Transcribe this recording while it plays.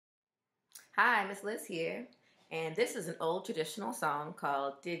Hi, Miss Liz here, and this is an old traditional song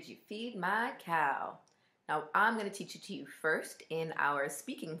called Did You Feed My Cow? Now, I'm going to teach it to you first in our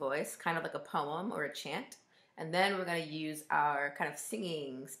speaking voice, kind of like a poem or a chant, and then we're going to use our kind of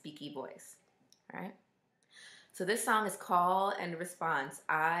singing, speaky voice. All right? So this song is call and response.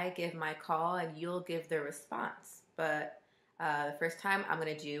 I give my call and you'll give the response, but the first time I'm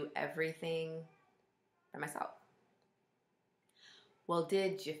going to do everything by myself. Well,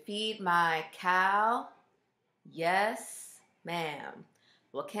 did you feed my cow? Yes, ma'am.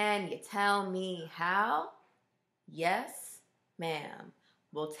 Well, can you tell me how? Yes, ma'am.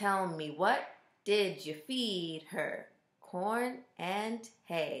 Well, tell me, what did you feed her? Corn and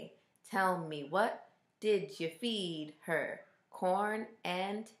hay. Tell me, what did you feed her? Corn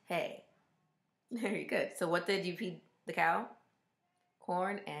and hay. Very good. So what did you feed the cow?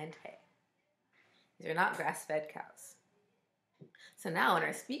 Corn and hay. These are not grass-fed cows. So now in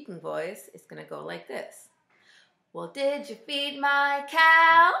our speaking voice, it's going to go like this. Well, did you feed my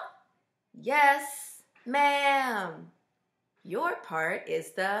cow? Yes, ma'am. Your part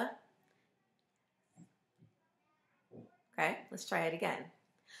is the... Okay, let's try it again.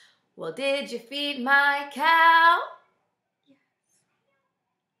 Well, did you feed my cow? Yes.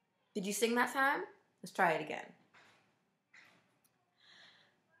 Did you sing that time? Let's try it again.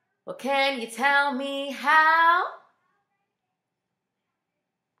 Well, can you tell me how?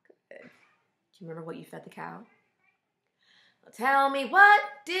 Good. Do you remember what you fed the cow? Well, tell me, what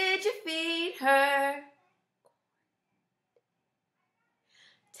did you feed her?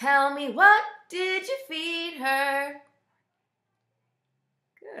 Tell me, what did you feed her?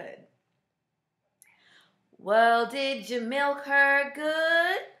 Good. Well, did you milk her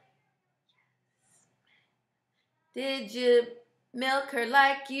good? Did you milk her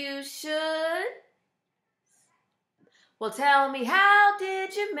like you should? Well, tell me, how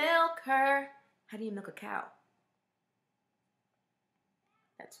did you milk her? How do you milk a cow?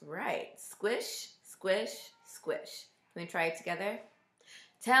 That's right. Squish, squish, squish. Can we try it together?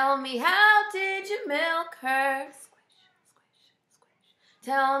 Tell me, how did you milk her? Squish, squish, squish.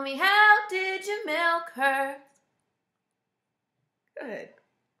 Tell me, how did you milk her? Good.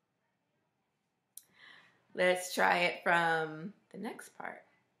 Let's try it from the next part.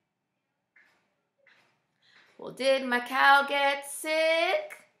 Well, did my cow get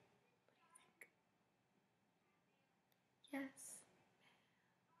sick? Yes.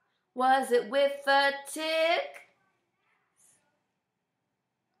 Was it with a tick?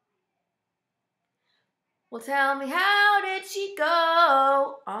 Well, tell me, how did she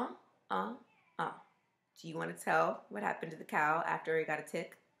go? Do you want to tell what happened to the cow after he got a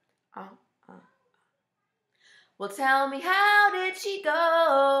tick? Well, tell me, how did she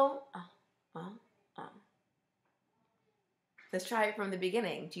go? Let's try it from the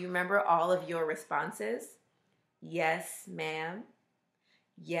beginning. Do you remember all of your responses? Yes, ma'am.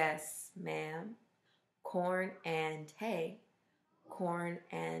 Yes, ma'am. Corn and hay. Corn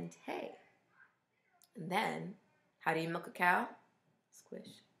and hay. And then, how do you milk a cow? Squish,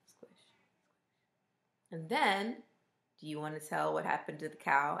 squish, squish. And then, do you want to tell what happened to the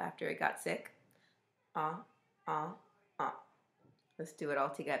cow after it got sick? Let's do it all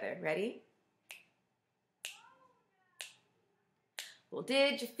together. Ready? Well,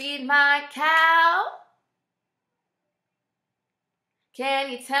 did you feed my cow?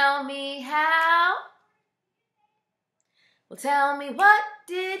 Can you tell me how? Well, tell me, what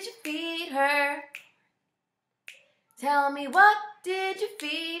did you feed her? Tell me, what did you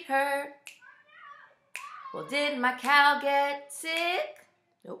feed her? Well, did my cow get sick?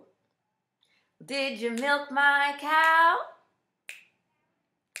 Nope. Did you milk my cow?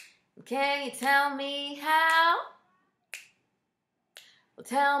 Can you tell me how? Well,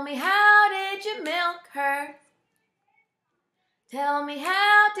 tell me, how did you milk her? Tell me,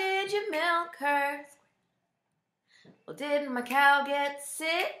 how did you milk her? Well, did my cow get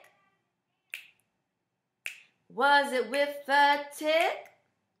sick? Was it with a tick?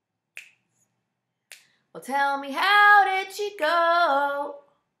 Well, tell me, how did she go?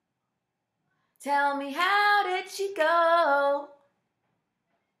 Tell me, how did she go?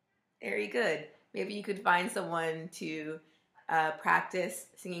 Very good. Maybe you could find someone to practice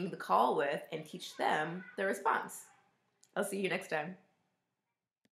singing the call with and teach them the response. I'll see you next time.